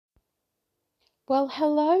Well,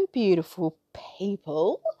 hello, beautiful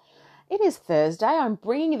people. It is Thursday. I'm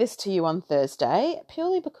bringing this to you on Thursday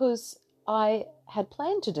purely because I had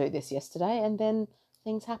planned to do this yesterday and then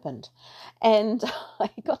things happened. And I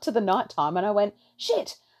got to the night time and I went,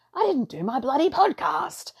 shit, I didn't do my bloody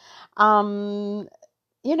podcast. Um,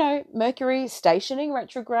 Mercury stationing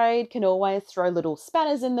retrograde can always throw little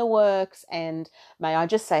spanners in the works. And may I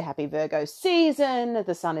just say happy Virgo season.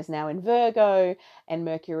 The sun is now in Virgo, and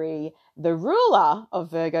Mercury, the ruler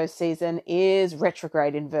of Virgo season, is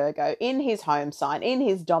retrograde in Virgo, in his home sign, in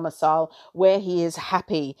his domicile, where he is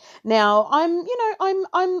happy. Now,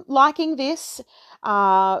 I'm liking this.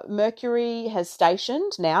 Mercury has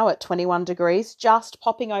stationed now at 21 degrees, just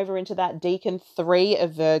popping over into that Decan 3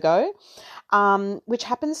 of Virgo, which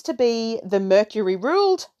happens to be the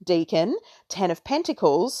Mercury-ruled Decan, 10 of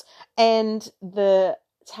Pentacles, and the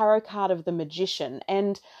tarot card of the Magician.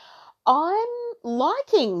 And I'm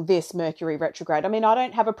liking this Mercury retrograde. I mean, I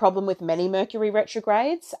don't have a problem with many Mercury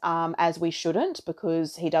retrogrades, as we shouldn't,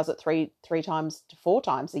 because he does it three times to 4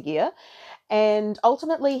 times a year. And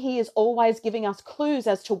ultimately, he is always giving us clues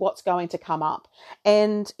as to what's going to come up.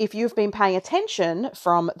 And if you've been paying attention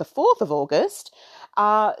from the 4th of August,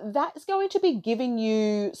 that's going to be giving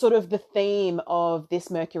you sort of the theme of this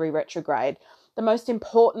Mercury retrograde. The most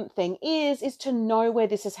important thing is to know where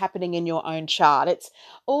this is happening in your own chart. It's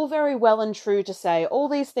all very well and true to say all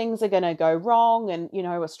these things are going to go wrong and,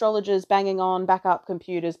 astrologers banging on backup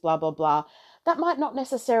computers, blah, blah, blah. That might not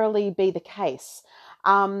necessarily be the case.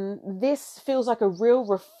 This feels like a real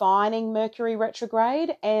refining Mercury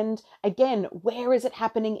retrograde. And again, where is it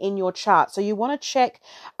happening in your chart? So you want to check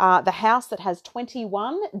the house that has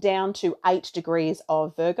 21 down to 8 degrees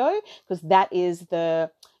of Virgo, because that is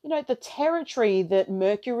the territory that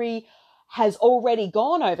Mercury has already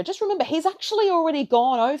gone over. Just remember, he's actually already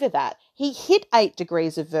gone over that. He hit 8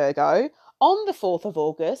 degrees of Virgo on the 4th of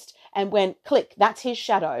August and went, click, that's his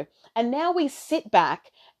shadow. And now we sit back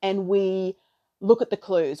and we look at the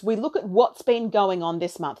clues. We look at what's been going on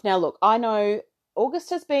this month. Now, look, I know August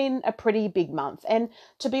has been a pretty big month. And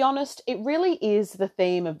to be honest, it really is the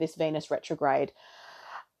theme of this Venus retrograde.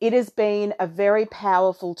 It has been a very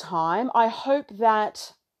powerful time. I hope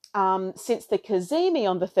that since the Cazimi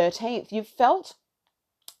on the 13th, you've felt,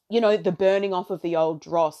 the burning off of the old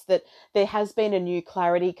dross, that there has been a new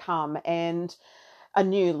clarity come and a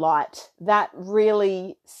new light that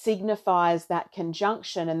really signifies that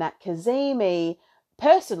conjunction. And that Cazimi,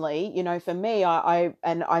 personally, for me,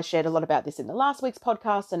 I shared a lot about this in the last week's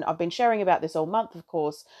podcast, and I've been sharing about this all month, of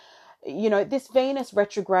course. This Venus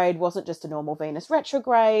retrograde wasn't just a normal Venus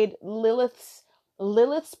retrograde.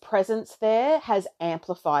 Lilith's presence there has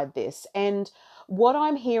amplified this. And what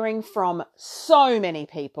I'm hearing from so many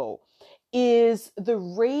people is the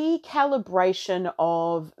recalibration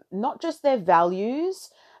of not just their values,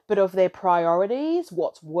 but of their priorities,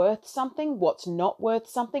 what's worth something, what's not worth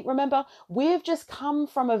something. Remember, we've just come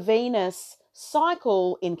from a Venus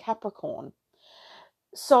cycle in Capricorn.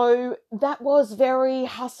 So that was very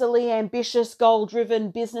hustly, ambitious,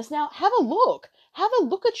 goal-driven business. Now, have a look. Have a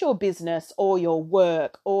look at your business or your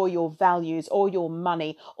work or your values or your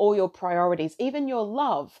money or your priorities, even your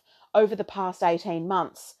love over the past 18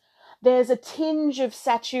 months. There's a tinge of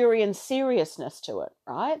Saturnian seriousness to it,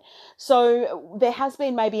 right? So there has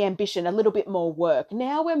been maybe ambition, a little bit more work.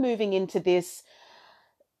 Now we're moving into this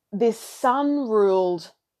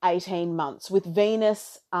sun-ruled 18 months with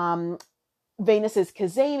Venus's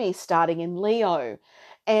Cazimi starting in Leo.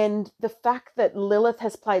 And the fact that Lilith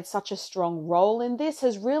has played such a strong role in this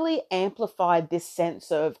has really amplified this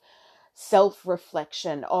sense of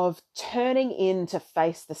self-reflection, of turning in to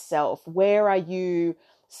face the self. Where are you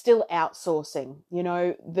still outsourcing,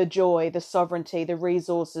 the joy, the sovereignty, the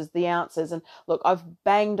resources, the answers? And look, I've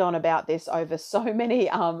banged on about this over so many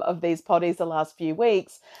of these potties the last few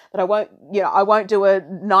weeks that I won't do a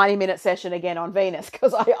 90-minute session again on Venus,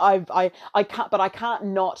 because I can't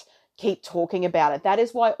not keep talking about it. That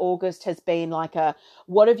is why August has been like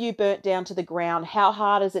what have you burnt down to the ground? How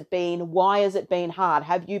hard has it been? Why has it been hard?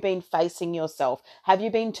 Have you been facing yourself? Have you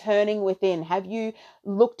been turning within? Have you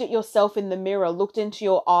looked at yourself in the mirror, looked into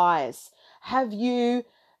your eyes? Have you,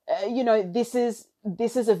 this is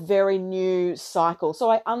a very new cycle. So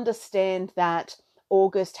I understand that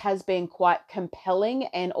August has been quite compelling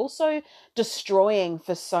and also destroying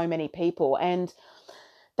for so many people. And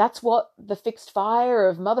that's what the fixed fire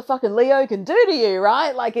of motherfucking Leo can do to you,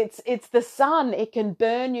 right? Like it's the sun. It can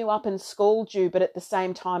burn you up and scald you, but at the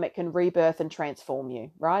same time it can rebirth and transform you,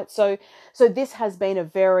 right? So this has been a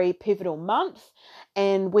very pivotal month,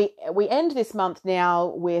 and we end this month now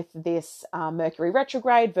with this Mercury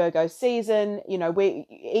retrograde, Virgo season. You know,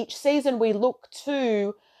 each season we look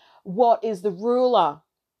to what is the ruler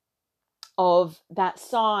of that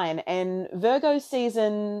sign, and Virgo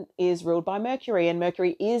season is ruled by Mercury, and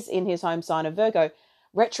Mercury is in his home sign of Virgo,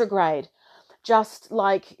 retrograde. Just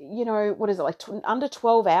like, you know, what is it, like under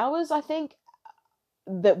 12 hours, I think,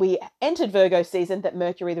 that we entered Virgo season, that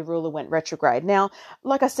Mercury, the ruler, went retrograde. Now,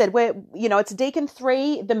 like I said, it's Deacon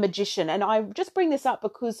 3, the magician, and I just bring this up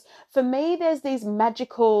because for me, there's these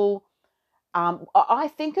magical, I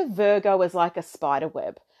think of Virgo as like a spider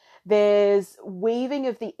web. There's weaving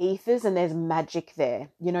of the ethers and there's magic there.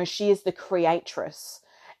 You know, she is the creatress,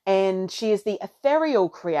 and she is the ethereal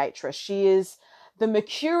creatress. She is the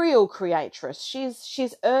mercurial creatress.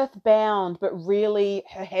 She's earthbound, but really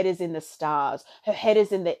her head is in the stars. Her head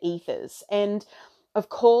is in the ethers. And of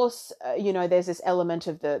course, there's this element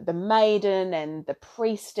of the maiden and the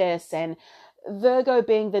priestess, and Virgo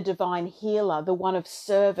being the divine healer, the one of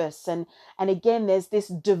service. And again, there's this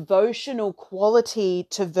devotional quality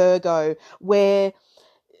to Virgo, where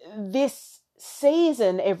this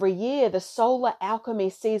season every year, the solar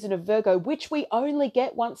alchemy season of Virgo, which we only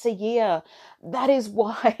get once a year, that is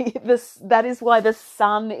why the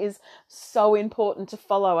sun is so important to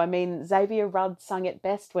follow. I mean, Xavier Rudd sung it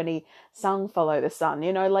best when he sung Follow the Sun.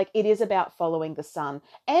 You know, like, it is about following the sun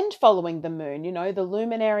and following the moon. You know, the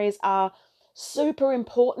luminaries are super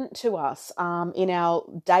important to us in our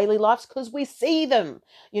daily lives because we see them.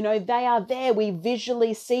 You know, they are there. We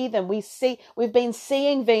visually see them. We've been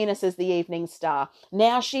seeing Venus as the evening star.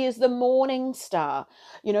 Now she is the morning star.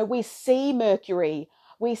 You know, we see Mercury.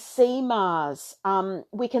 We see Mars.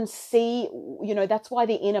 We can see, that's why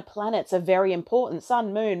the inner planets are very important.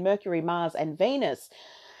 Sun, Moon, Mercury, Mars, and Venus,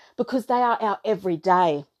 because they are our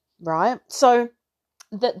everyday, right? So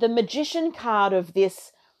the magician card of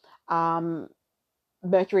this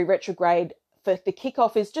Mercury retrograde for the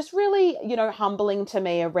kickoff is just really, humbling to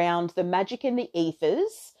me around the magic in the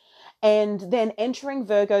ethers, and then entering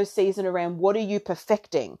Virgo season around what are you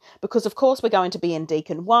perfecting? Because of course we're going to be in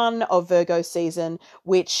Deacon 1 of Virgo season,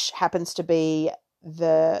 which happens to be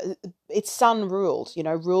it's sun ruled,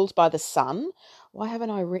 ruled by the sun. Why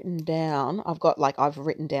haven't I written down? I've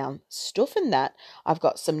written down stuff in that. I've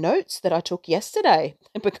got some notes that I took yesterday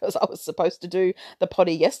because I was supposed to do the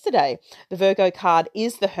potty yesterday. The Virgo card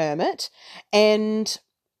is the Hermit, and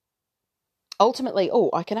ultimately,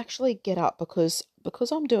 I can actually get up because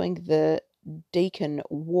I'm doing the Deacon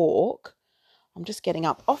walk. I'm just getting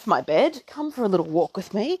up off my bed. Come for a little walk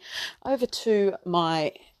with me over to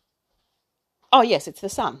my... Oh, yes, it's the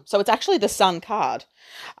sun. So it's actually the sun card.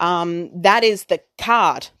 That is the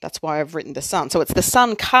card. That's why I've written the sun. So it's the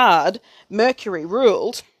sun card, Mercury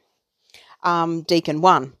ruled, Deacon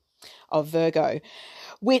 1 of Virgo,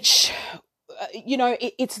 which,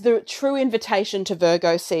 it's the true invitation to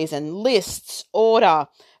Virgo season. Lists, order,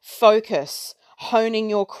 focus, honing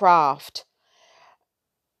your craft.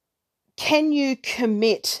 Can you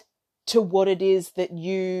commit to what it is that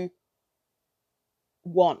you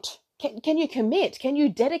want? Can you commit? Can you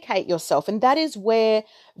dedicate yourself? And that is where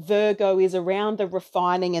Virgo is around the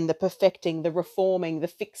refining and the perfecting, the reforming, the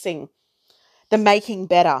fixing, the making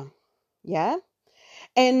better. Yeah.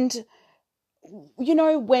 And,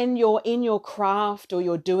 when you're in your craft or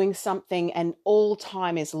you're doing something and all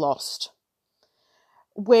time is lost,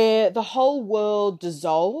 where the whole world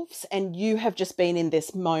dissolves and you have just been in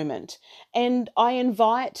this moment. And I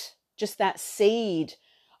invite just that seed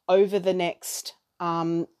over the next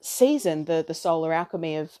season, the solar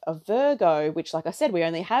alchemy of Virgo, which, like I said, we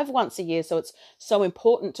only have once a year. So it's so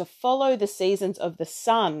important to follow the seasons of the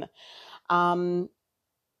sun,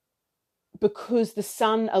 because the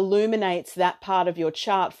sun illuminates that part of your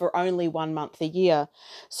chart for only 1 month a year.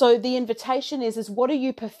 So the invitation is what are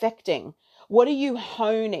you perfecting? What are you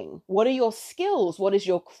honing? What are your skills? What is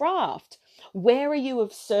your craft? Where are you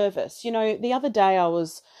of service? The other day I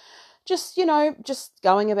was just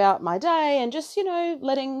going about my day and just,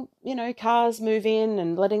 letting, cars move in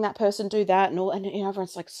and letting that person do that and all. And,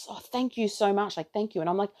 everyone's like, oh, thank you so much. Like, thank you. And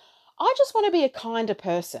I'm like, I just want to be a kinder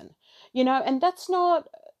person, and that's not,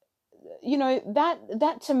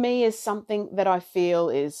 that to me is something that I feel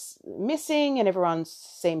is missing, and everyone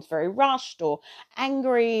seems very rushed or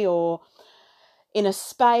angry or in a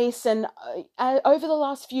space. And over the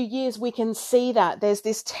last few years, we can see that there's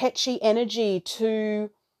this tetchy energy to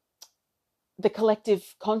the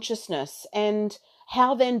collective consciousness, and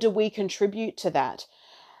how then do we contribute to that?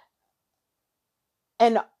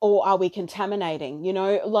 Or are we contaminating?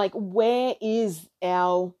 Like, where is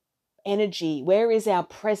our energy? Where is our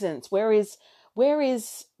presence? Where is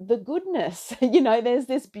the goodness? There's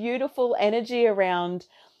this beautiful energy around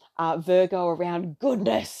Virgo, around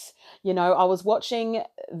goodness. I was watching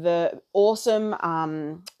the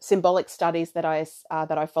awesome symbolic studies that I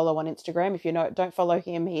follow on Instagram. If you don't follow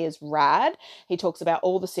him, he is rad. He talks about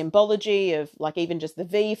all the symbology of, like, even just the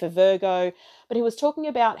V for Virgo. But he was talking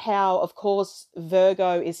about how, of course,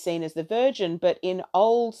 Virgo is seen as the virgin, but in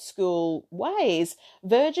old school ways,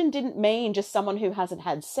 virgin didn't mean just someone who hasn't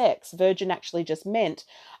had sex. Virgin actually just meant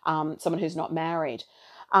someone who's not married.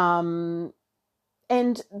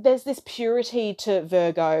 And there's this purity to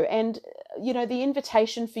Virgo. And, the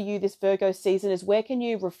invitation for you this Virgo season is, where can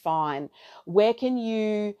you refine? Where can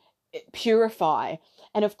you purify?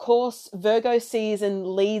 And of course, Virgo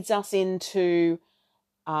season leads us into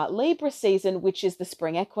Libra season, which is the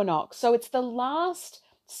spring equinox. So it's the last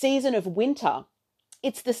season of winter.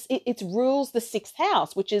 It rules the 6th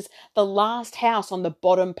house, which is the last house on the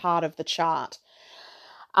bottom part of the chart.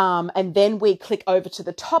 And then we click over to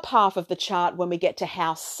the top half of the chart when we get to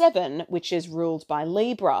house 7, which is ruled by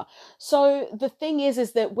Libra. So the thing is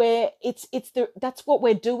that that's what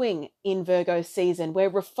we're doing in Virgo season. We're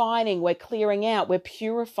refining, we're clearing out, we're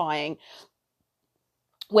purifying,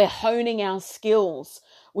 we're honing our skills.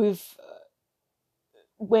 We're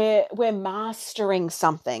mastering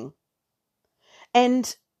something.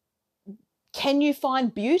 And can you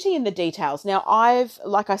find beauty in the details? Now,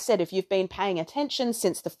 like I said, if you've been paying attention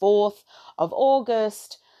since the 4th of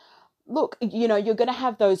August, look, you're going to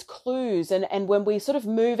have those clues. And when we sort of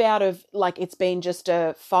move out of, like, it's been just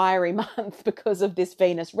a fiery month because of this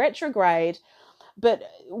Venus retrograde, but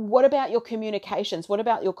what about your communications? What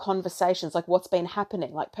about your conversations? Like, what's been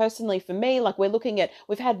happening? Like, personally for me, like,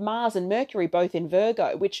 we've had Mars and Mercury both in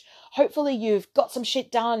Virgo, which hopefully you've got some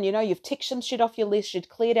shit done. You've ticked some shit off your list. You've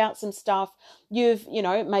cleared out some stuff.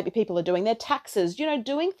 Maybe people are doing their taxes,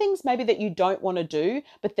 doing things maybe that you don't want to do,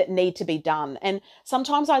 but that need to be done. And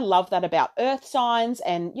sometimes I love that about earth signs,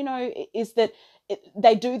 and, is that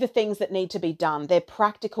they do the things that need to be done. They're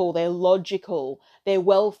practical. They're logical. They're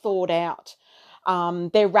well thought out.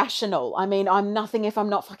 They're rational. I mean, I'm nothing if I'm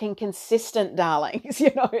not fucking consistent, darlings.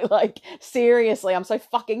 Like, seriously, I'm so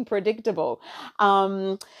fucking predictable.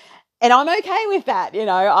 And I'm okay with that.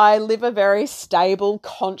 I live a very stable,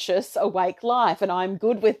 conscious, awake life, and I'm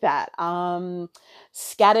good with that.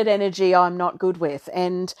 Scattered energy, I'm not good with.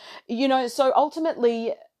 And, so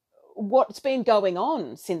ultimately, what's been going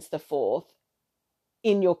on since the 4th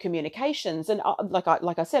in your communications, and like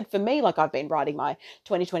I said, for me, like, I've been writing my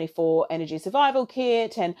 2024 energy survival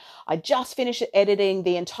kit, and I just finished editing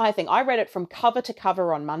the entire thing. I read it from cover to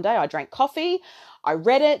cover on Monday. I drank coffee, I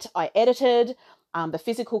read it, I edited the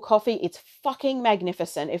physical copy. It's fucking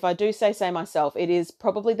magnificent. If I do say so myself, it is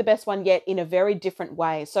probably the best one yet in a very different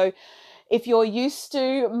way. So if you're used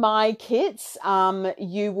to my kits,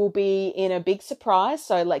 you will be in a big surprise.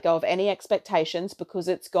 So let go of any expectations, because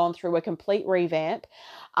it's gone through a complete revamp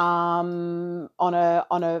on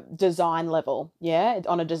a design level. Yeah,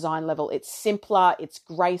 on a design level. It's simpler, it's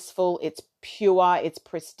graceful, it's pure, it's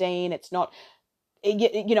pristine. It's not,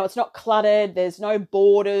 it's not cluttered. There's no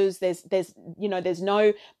borders. There's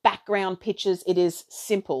no background pictures. It is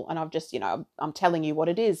simple. And I've just, I'm telling you what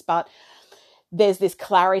it is, but there's this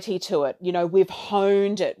clarity to it. We've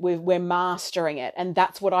honed it. We're mastering it. And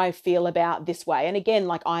that's what I feel about this way. And again,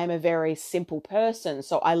 like, I am a very simple person.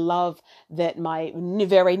 So I love that my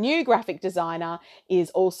very new graphic designer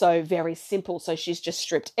is also very simple. So she's just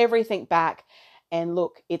stripped everything back. And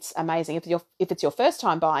look, it's amazing. If it's your first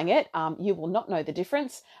time buying it, you will not know the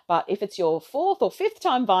difference. But if it's your 4th or 5th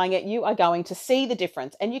time buying it, you are going to see the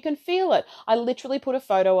difference, and you can feel it. I literally put a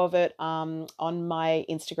photo of it on my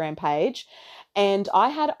Instagram page, and I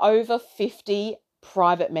had over 50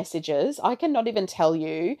 private messages. I cannot even tell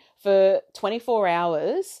you, for 24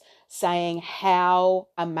 hours, saying how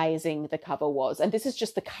amazing the cover was. And this is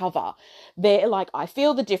just the cover. They're like, I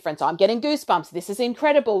feel the difference. I'm getting goosebumps. This is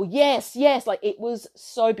incredible. Yes. Like, it was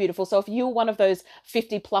so beautiful. So if you're one of those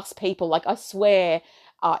 50 plus people, like, I swear,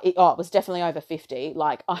 it was definitely over 50.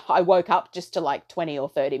 Like, I woke up just to like 20 or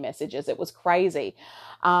 30 messages. It was crazy.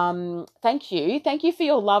 Thank you. Thank you for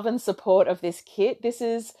your love and support of this kit. This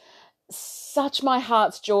is such my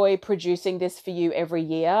heart's joy producing this for you every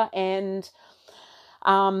year. And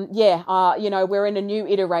we're in a new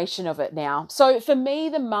iteration of it now. So for me,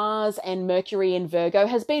 the Mars and Mercury in Virgo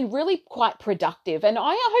has been really quite productive. And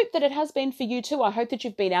I hope that it has been for you too. I hope that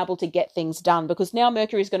you've been able to get things done, because now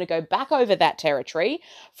Mercury is going to go back over that territory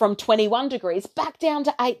from 21 degrees back down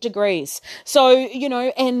to 8 degrees. So,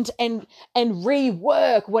 and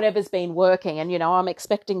rework whatever's been working. And, I'm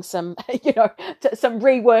expecting some, some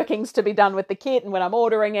reworkings to be done with the kit, and when I'm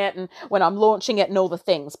ordering it and when I'm launching it and all the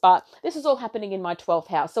things. But this is all happening in my 12th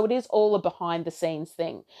house. So it is all a behind the scenes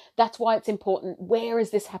thing. That's why it's important. Where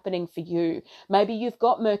is this happening for you? Maybe you've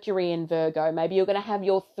got Mercury in Virgo. Maybe you're going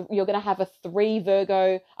to have a 3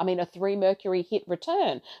 Mercury hit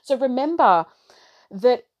return. So remember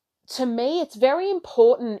that, to me, it's very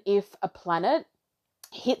important if a planet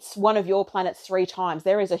hits one of your planets 3 times.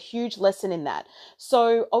 There is a huge lesson in that.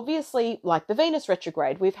 So obviously, like the Venus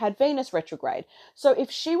retrograde, we've had Venus retrograde. So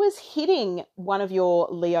if she was hitting one of your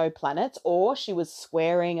Leo planets, or she was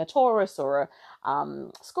squaring a Taurus or a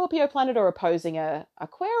Scorpio planet, or opposing a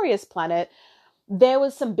Aquarius planet, there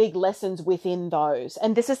was some big lessons within those.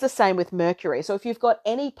 And this is the same with Mercury. So if you've got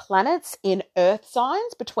any planets in earth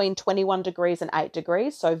signs between 21 degrees and 8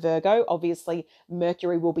 degrees, so Virgo, obviously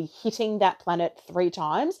Mercury will be hitting that planet 3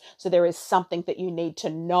 times. So there is something that you need to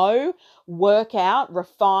know, work out,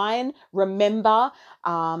 refine, remember,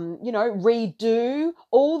 redo,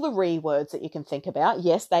 all the words that you can think about.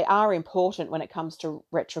 Yes, they are important when it comes to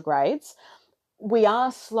retrogrades. We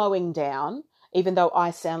are slowing down. Even though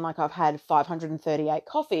I sound like I've had 538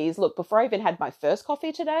 coffees, look, before I even had my first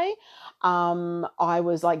coffee today, I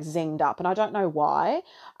was like zinged up, and I don't know why,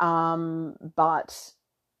 but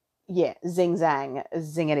yeah, zing zang,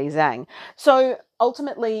 zingity zang. So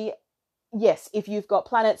ultimately, yes, if you've got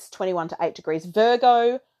planets 21 to 8 degrees,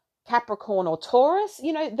 Virgo, Capricorn or Taurus,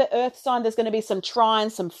 the earth sign, there's going to be some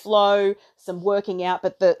trine, some flow, some working out,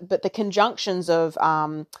 but the conjunctions of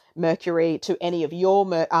Mercury to any of your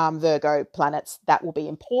Virgo planets, that will be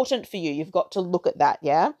important for you. You've got to look at that,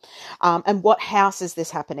 yeah? And what house is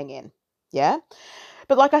this happening in, yeah?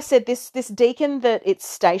 But like I said, this decan that it's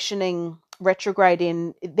stationing retrograde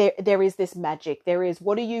in, there is this magic. There is,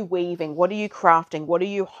 what are you weaving? What are you crafting? What are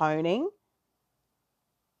you honing?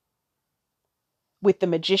 With the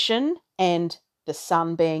Magician and the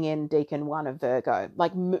Sun being in Decan 1 of Virgo.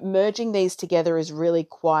 Like merging these together is really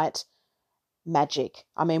quite magic.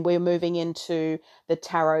 I mean, we're moving into the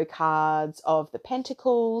tarot cards of the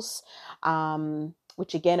Pentacles,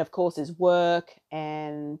 which again, of course, is work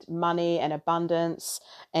and money and abundance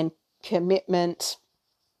and commitment.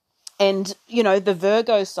 And, the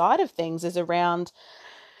Virgo side of things is around,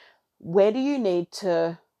 where do you need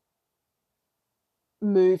to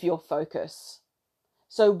move your focus?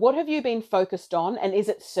 So what have you been focused on, and is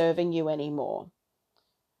it serving you anymore?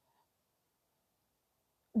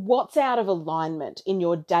 What's out of alignment in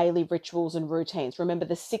your daily rituals and routines? Remember,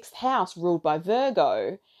 the 6th house, ruled by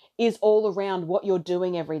Virgo, is all around what you're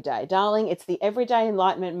doing every day. Darling, it's the everyday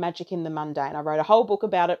enlightenment, magic in the mundane. I wrote a whole book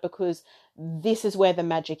about it because this is where the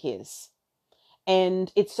magic is.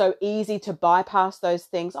 And it's so easy to bypass those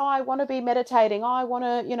things. Oh, I want to be meditating. Oh, I want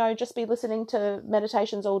to, just be listening to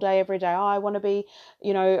meditations all day, every day. Oh, I want to be,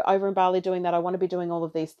 over in Bali doing that. I want to be doing all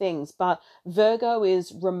of these things. But Virgo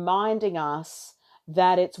is reminding us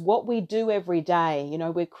that it's what we do every day.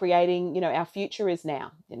 We're creating, our future is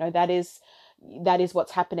now. That is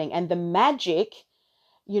what's happening. And the magic,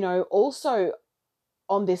 also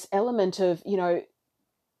on this element of,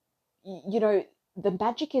 the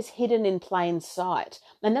magic is hidden in plain sight.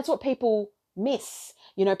 And that's what people miss.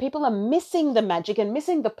 People are missing the magic and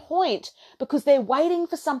missing the point because they're waiting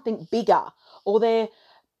for something bigger, or they're,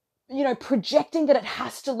 projecting that it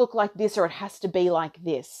has to look like this or it has to be like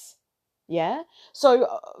this. Yeah.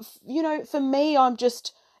 So, for me, I'm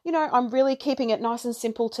just, I'm really keeping it nice and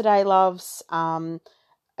simple today, loves.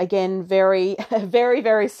 Again, very, very,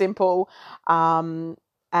 very simple.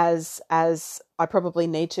 As I probably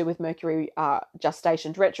need to with Mercury just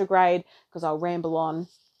stationed retrograde, because I'll ramble on.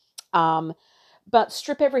 But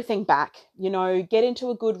strip everything back, get into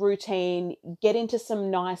a good routine, get into some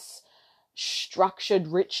nice structured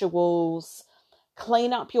rituals,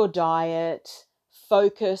 clean up your diet,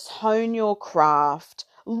 focus, hone your craft,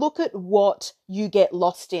 look at what you get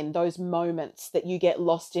lost in, those moments that you get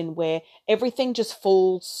lost in where everything just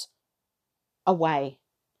falls away.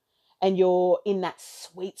 And you're in that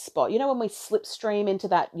sweet spot. When we slipstream into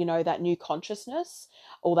that, that new consciousness,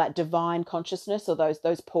 or that divine consciousness, or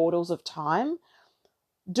those portals of time,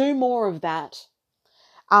 do more of that.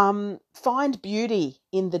 Find beauty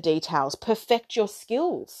in the details. Perfect your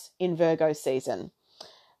skills in Virgo season.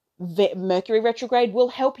 Mercury retrograde will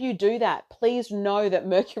help you do that. Please know that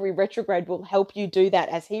Mercury retrograde will help you do that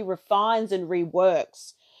as he refines and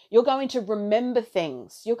reworks. You're going to remember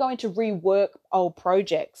things. You're going to rework old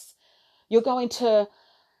projects. You're going to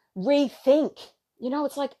rethink.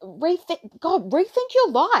 It's like rethink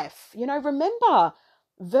your life. Remember,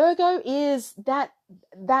 Virgo is that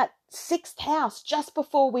sixth house just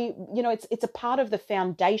before we, it's a part of the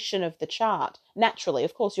foundation of the chart. Naturally,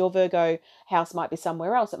 of course, your Virgo house might be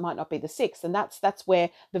somewhere else. It might not be the sixth, and that's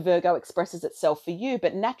where the Virgo expresses itself for you.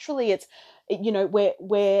 But naturally, it's,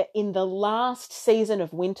 we're in the last season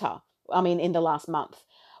of winter. In the last month.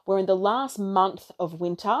 We're in the last month of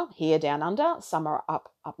winter here down under. Summer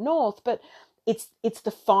up north, but it's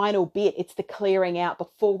the final bit. It's the clearing out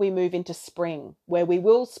before we move into spring, where we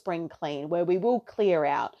will spring clean, where we will clear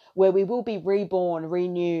out, where we will be reborn,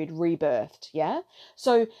 renewed, rebirthed. Yeah.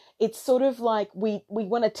 So it's sort of like we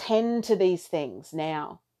want to tend to these things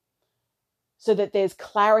now so that there's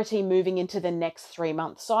clarity moving into the next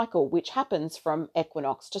 3-month cycle, which happens from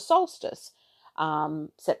equinox to solstice,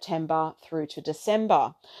 September through to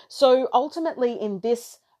December. So ultimately in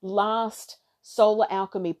this last solar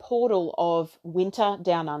alchemy portal of winter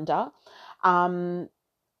down under,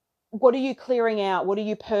 what are you clearing out? What are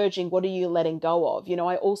you purging? What are you letting go of?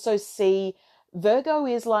 I also see Virgo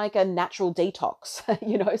is like a natural detox,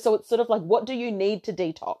 so it's sort of like, what do you need to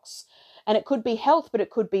detox? And it could be health, but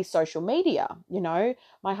it could be social media.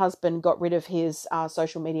 My husband got rid of his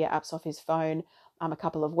social media apps off his phone a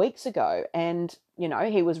couple of weeks ago, and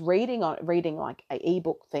he was reading like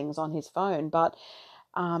ebook things on his phone, but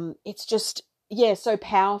it's just so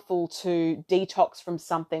powerful to detox from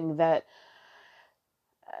something that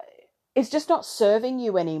is just not serving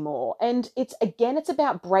you anymore. And it's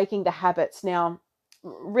about breaking the habits. Now,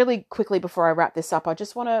 really quickly before I wrap this up, I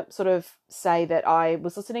just want to sort of say that I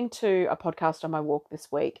was listening to a podcast on my walk this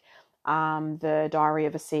week, the Diary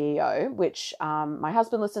of a CEO, which my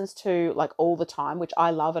husband listens to like all the time, which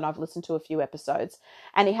I love, and I've listened to a few episodes.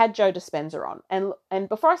 And he had Joe Dispenza on, and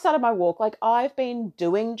before I started my walk, like I've been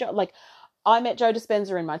doing I met Joe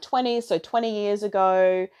Dispenza in my 20s, so 20 years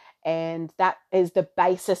ago, and that is the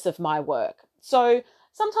basis of my work. So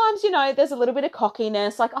sometimes, there's a little bit of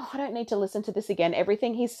cockiness, like, oh, I don't need to listen to this again.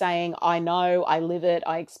 Everything he's saying, I know, I live it,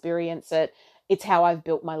 I experience it. It's how I've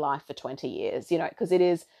built my life for 20 years, because it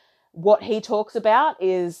is what he talks about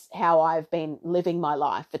is how I've been living my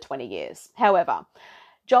life for 20 years. However,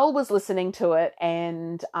 Joel was listening to it,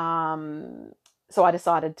 and so I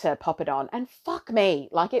decided to pop it on, and fuck me,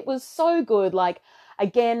 like it was so good. Like,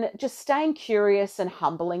 again, just staying curious and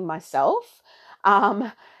humbling myself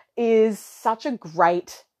is such a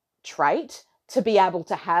great trait to be able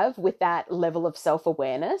to have with that level of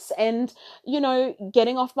self-awareness, and,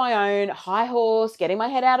 getting off my own high horse, getting my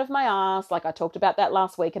head out of my ass. Like I talked about that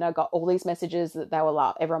last week, and I got all these messages that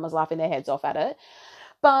everyone was laughing their heads off at it.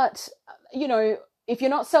 But, if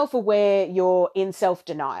you're not self-aware, you're in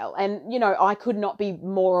self-denial. And, I could not be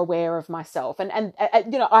more aware of myself. And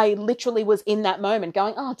I literally was in that moment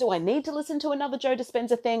going, oh, do I need to listen to another Joe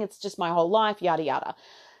Dispenza thing? It's just my whole life, yada, yada.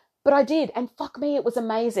 But I did. And fuck me, it was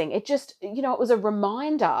amazing. It just, it was a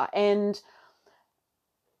reminder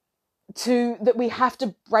that we have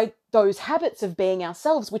to break those habits of being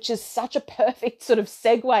ourselves, which is such a perfect sort of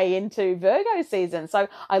segue into Virgo season. So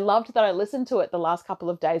I loved that I listened to it the last couple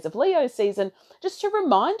of days of Leo season, just to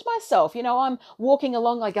remind myself, I'm walking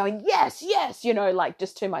along like going, yes, yes, like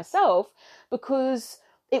just to myself, because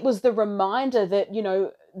it was the reminder that,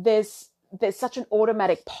 there's such an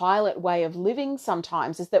automatic pilot way of living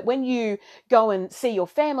sometimes, is that when you go and see your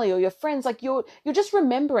family or your friends, like you're just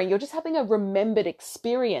remembering, you're just having a remembered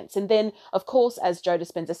experience. And then, of course, as Joe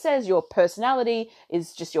Dispenza says, your personality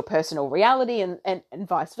is just your personal reality, and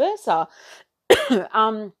vice versa.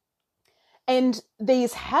 And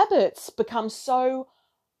these habits become so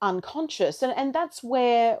unconscious. And that's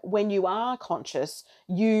where, when you are conscious,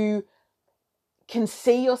 you can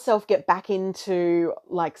see yourself get back into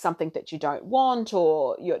like something that you don't want,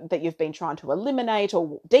 or that you've been trying to eliminate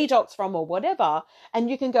or detox from or whatever. And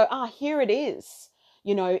you can go, here it is.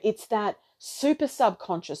 It's that super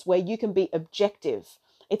subconscious where you can be objective.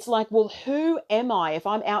 It's like, well, who am I if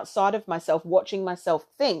I'm outside of myself watching myself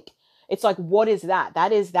think? It's like, what is that?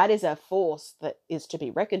 That is a force that is to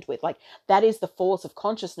be reckoned with. Like, that is the force of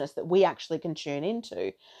consciousness that we actually can tune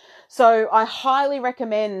into. So I highly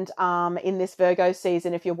recommend in this Virgo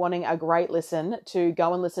season, if you're wanting a great listen, to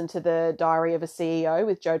go and listen to the Diary of a CEO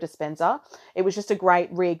with Joe Dispenza. It was just a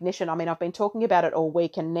great reignition. I mean, I've been talking about it all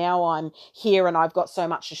week, and now I'm here and I've got so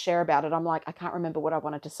much to share about it. I'm like, I can't remember what I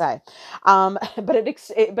wanted to say. But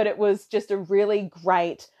it was just a really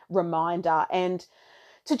great reminder. And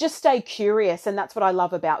to just stay curious. And that's what I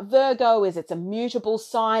love about Virgo is it's a mutable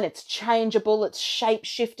sign. It's changeable. It's shape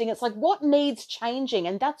shifting. It's like, what needs changing?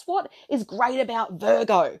 And that's what is great about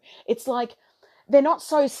Virgo. It's like, they're not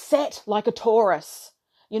so set like a Taurus,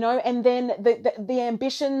 and then the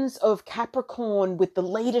ambitions of Capricorn with the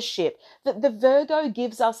leadership, the Virgo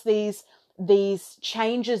gives us these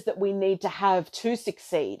changes that we need to have to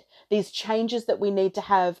succeed, these changes that we need to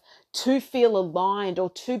have to feel aligned or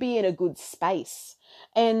to be in a good space.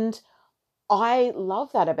 And I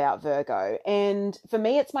love that about Virgo. And for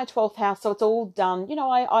me, it's my 12th house. So it's all done.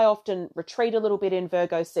 I often retreat a little bit in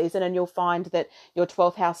Virgo season, and you'll find that your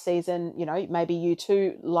 12th house season, maybe you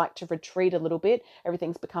too like to retreat a little bit.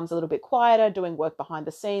 Everything becomes a little bit quieter, doing work behind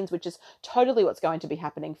the scenes, which is totally what's going to be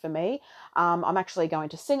happening for me. I'm actually going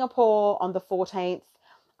to Singapore on the 14th.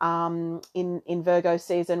 In Virgo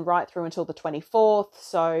season right through until the 24th.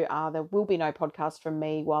 So there will be no podcast from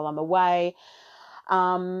me while I'm away.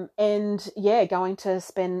 And yeah, going to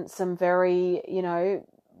spend some very,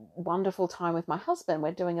 wonderful time with my husband.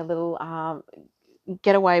 We're doing a little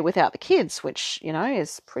getaway without the kids, which,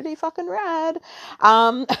 is pretty fucking rad.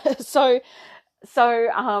 So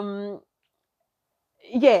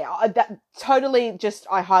yeah, that totally just,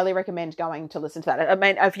 I highly recommend going to listen to that. I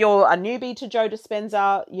mean, if you're a newbie to Joe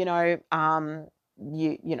Dispenza,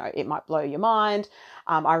 it might blow your mind.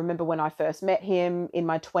 I remember when I first met him in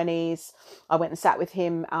my 20s, I went and sat with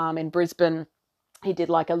him in Brisbane. He did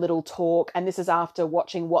like a little talk, and this is after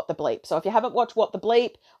watching What the Bleep. So if you haven't watched What the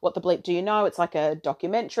Bleep do you know? It's like a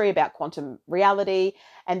documentary about quantum reality.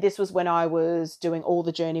 And this was when I was doing all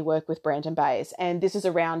the journey work with Brandon Bays. And this is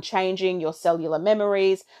around changing your cellular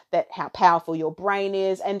memories, that how powerful your brain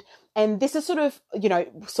is. And this is sort of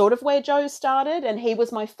where Joe started. And he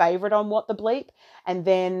was my favorite on What the Bleep. And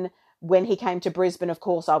then when he came to Brisbane, of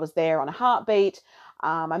course, I was there on a heartbeat.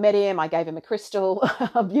 I met him, I gave him a crystal,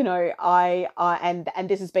 and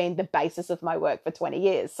this has been the basis of my work for 20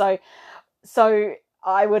 years. So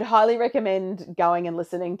I would highly recommend going and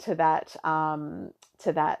listening to that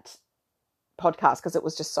podcast, because it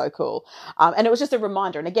was just so cool. And it was just a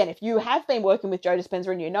reminder. And again, if you have been working with Joe Dispenza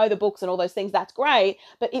and you know the books and all those things, that's great.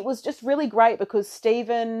 But it was just really great because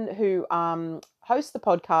Stephen, who hosts the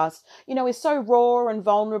podcast, is so raw and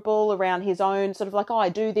vulnerable around his own sort of like, oh, I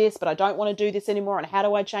do this, but I don't want to do this anymore. And how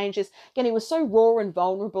do I change this? Again, he was so raw and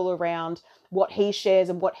vulnerable around what he shares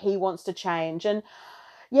and what he wants to change. And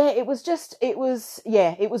yeah, it was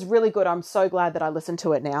really good. I'm so glad that I listened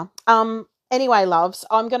to it now. Anyway, loves,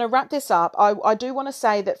 I'm going to wrap this up. I do want to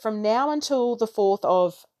say that from now until the 4th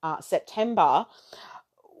of September,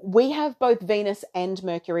 we have both Venus and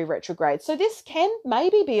Mercury retrograde. So this can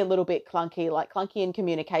maybe be a little bit clunky in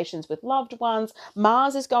communications with loved ones.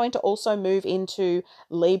 Mars is going to also move into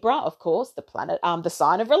Libra, of course, the planet, the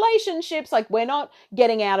sign of relationships. Like, we're not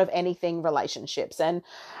getting out of anything relationships. And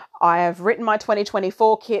I have written my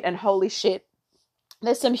 2024 kit, and holy shit,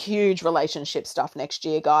 there's some huge relationship stuff next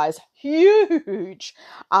year, guys. Huge.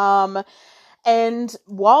 And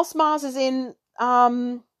whilst Mars is in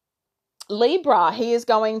Libra, he is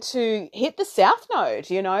going to hit the South Node,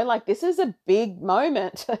 this is a big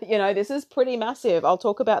moment. This is pretty massive. I'll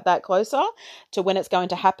talk about that closer to when it's going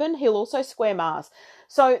to happen. He'll also square Mars.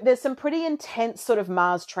 So there's some pretty intense sort of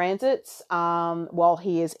Mars transits while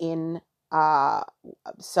he is in some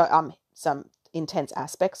intense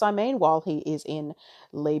aspects, while he is in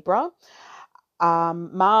Libra.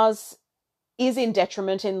 Mars is in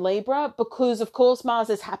detriment in Libra because, of course,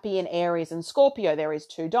 Mars is happy in Aries and Scorpio. There is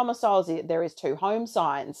 2 domiciles, there is 2 home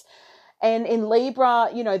signs. And in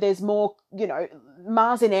Libra, there's more,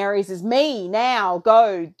 Mars in Aries is me now,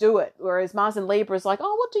 go do it. Whereas Mars in Libra is like,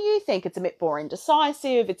 oh, what do you think? It's a bit more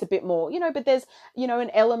indecisive. It's a bit more, but there's,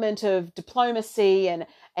 an element of diplomacy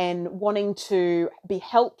and wanting to be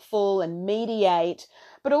helpful and mediate,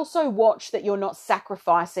 but also watch that you're not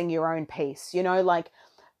sacrificing your own peace,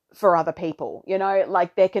 for other people,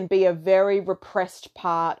 there can be a very repressed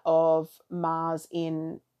part of Mars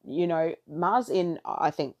in, I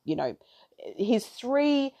think, his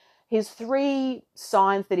three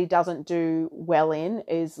signs that he doesn't do well in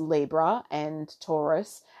is Libra and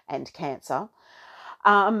Taurus and Cancer.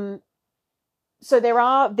 So there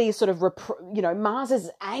are these sort of, Mars's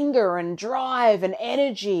anger and drive and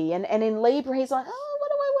energy. And in Libra, he's like, oh, what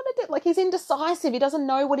do I want to do? Like, he's indecisive. He doesn't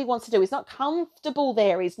know what he wants to do. He's not comfortable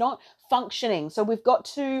there. He's not functioning. So we've got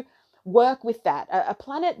to work with that. A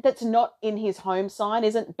planet that's not in his home sign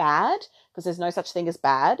isn't bad, because there's no such thing as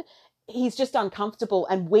bad. He's just uncomfortable,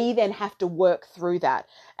 and we then have to work through that.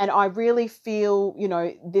 And I really feel,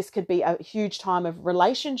 this could be a huge time of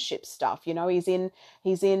relationship stuff. He's in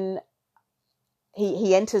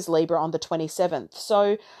he enters Libra on the 27th.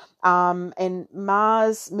 So, and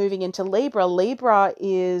Mars moving into Libra. Libra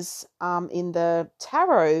is in the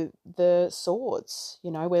tarot, the swords.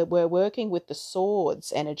 We're working with the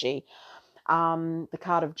swords energy, the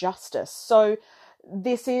card of justice. So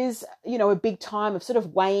this is, a big time of sort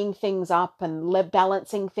of weighing things up and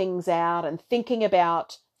balancing things out and thinking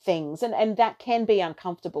about things. And that can be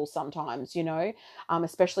uncomfortable sometimes,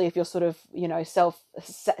 especially if you're sort of,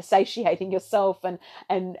 satiating yourself and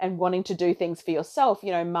wanting to do things for yourself.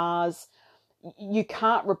 Mars, you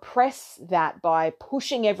can't repress that by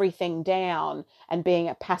pushing everything down and being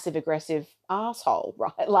a passive aggressive asshole,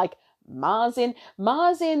 right? Like Mars in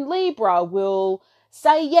Libra will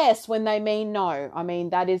say yes when they mean no. I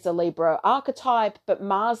mean, that is a Libra archetype, but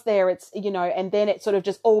Mars there, it's, and then it sort of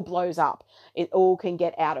just all blows up. It all can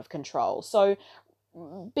get out of control. So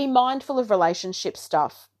be mindful of relationship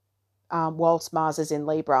stuff whilst Mars is in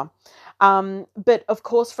Libra. But of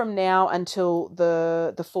course, from now until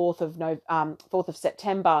the 4th of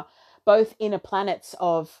September, both inner planets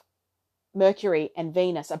of Mercury and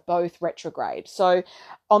Venus are both retrograde. So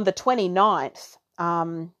on the 29th,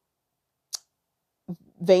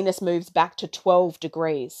 Venus moves back to 12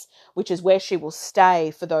 degrees, which is where she will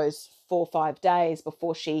stay for those 4 or 5 days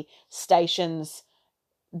before she stations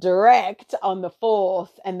direct on the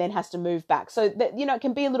 4th and then has to move back. So that, it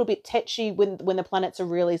can be a little bit tetchy when the planets are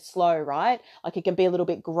really slow, right? Like it can be a little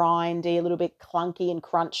bit grindy, a little bit clunky and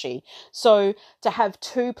crunchy. So to have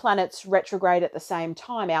 2 planets retrograde at the same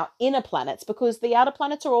time, our inner planets, because the outer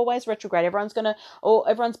planets are always retrograde. Everyone's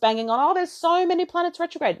banging on, there's so many planets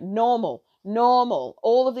retrograde. Normal.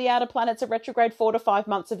 All of the outer planets are retrograde 4 to 5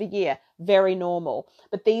 months of a year. Very normal.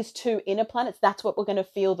 But these 2 inner planets, that's what we're going to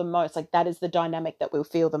feel the most. Like that is the dynamic that we'll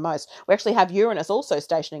feel the most. We actually have Uranus also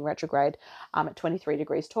stationing retrograde at 23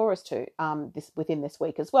 degrees Taurus too, within this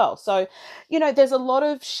week as well. So, there's a lot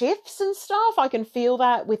of shifts and stuff. I can feel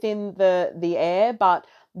that within the air, but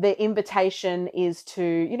the invitation is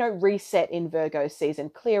to, reset in Virgo season,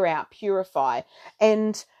 clear out, purify,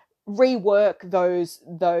 and rework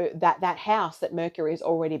that house that Mercury has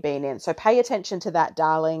already been in. So pay attention to that,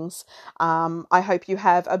 darlings. I hope you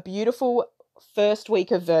have a beautiful first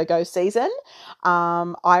week of Virgo season.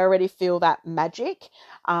 I already feel that magic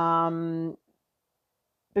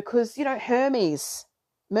because, Hermes,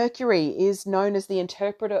 Mercury, is known as the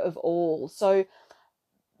interpreter of all. So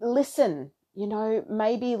listen,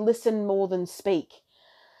 maybe listen more than speak.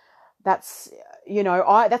 That's,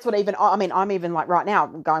 that's what I'm even like right now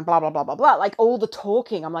going blah, blah, blah, blah, blah. Like all the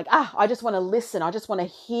talking, I'm like, I just want to listen. I just want to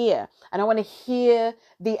hear. And I want to hear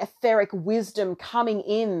the etheric wisdom coming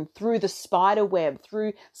in through the spider web,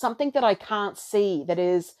 through something that I can't see, that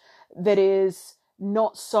is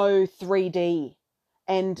not so 3D,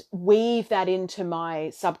 and weave that into my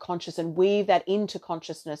subconscious and weave that into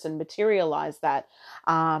consciousness and materialize that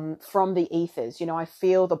from the ethers. I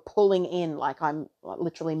feel the pulling in, like I'm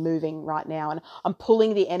literally moving right now and I'm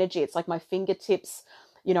pulling the energy. It's like my fingertips,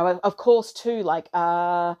 of course too, like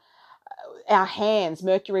our hands.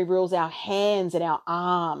 Mercury rules our hands and our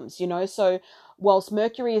arms, so whilst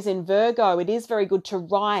Mercury is in Virgo, it is very good to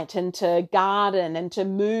write and to garden and to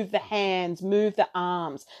move the hands, move the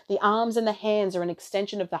arms. The arms and the hands are an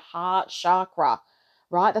extension of the heart chakra,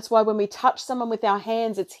 right? That's why when we touch someone with our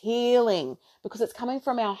hands, it's healing because it's coming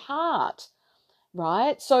from our heart,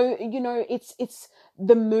 right? So, it's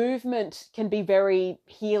the movement can be very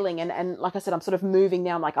healing. And like I said, I'm sort of moving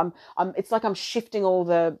now. It's like I'm shifting all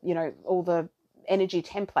the energy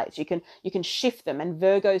templates. You can shift them, and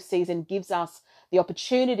Virgo season gives us the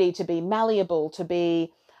opportunity to be malleable, to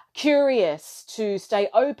be curious, to stay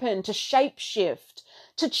open, to shape shift,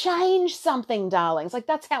 to change something, darlings. Like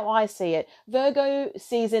that's how I see it. Virgo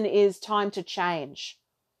season is time to change,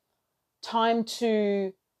 time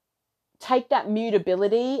to take that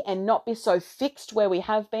mutability and not be so fixed where we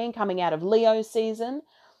have been coming out of Leo season.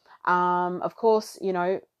 Of course,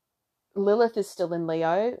 Lilith is still in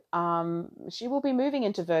Leo. She will be moving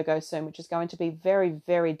into Virgo soon, which is going to be very,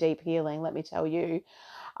 very deep healing, let me tell you,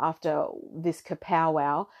 after this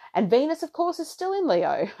kapow. And Venus, of course, is still in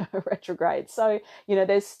Leo retrograde. So,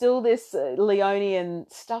 there's still this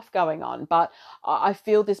Leonian stuff going on, but I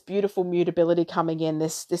feel this beautiful mutability coming in,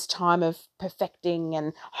 this time of perfecting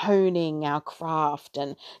and honing our craft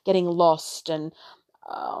and getting lost and,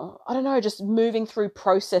 I don't know, just moving through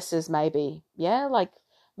processes maybe. Yeah, like,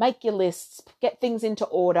 make your lists, get things into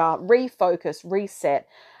order, refocus, reset.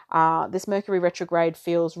 This Mercury retrograde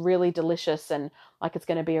feels really delicious and like it's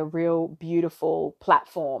going to be a real beautiful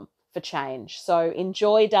platform for change. So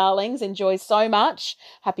enjoy, darlings. Enjoy so much.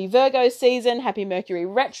 Happy Virgo season. Happy Mercury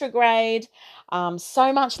retrograde.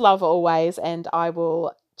 So much love always. And I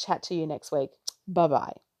will chat to you next week.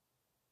 Bye-bye.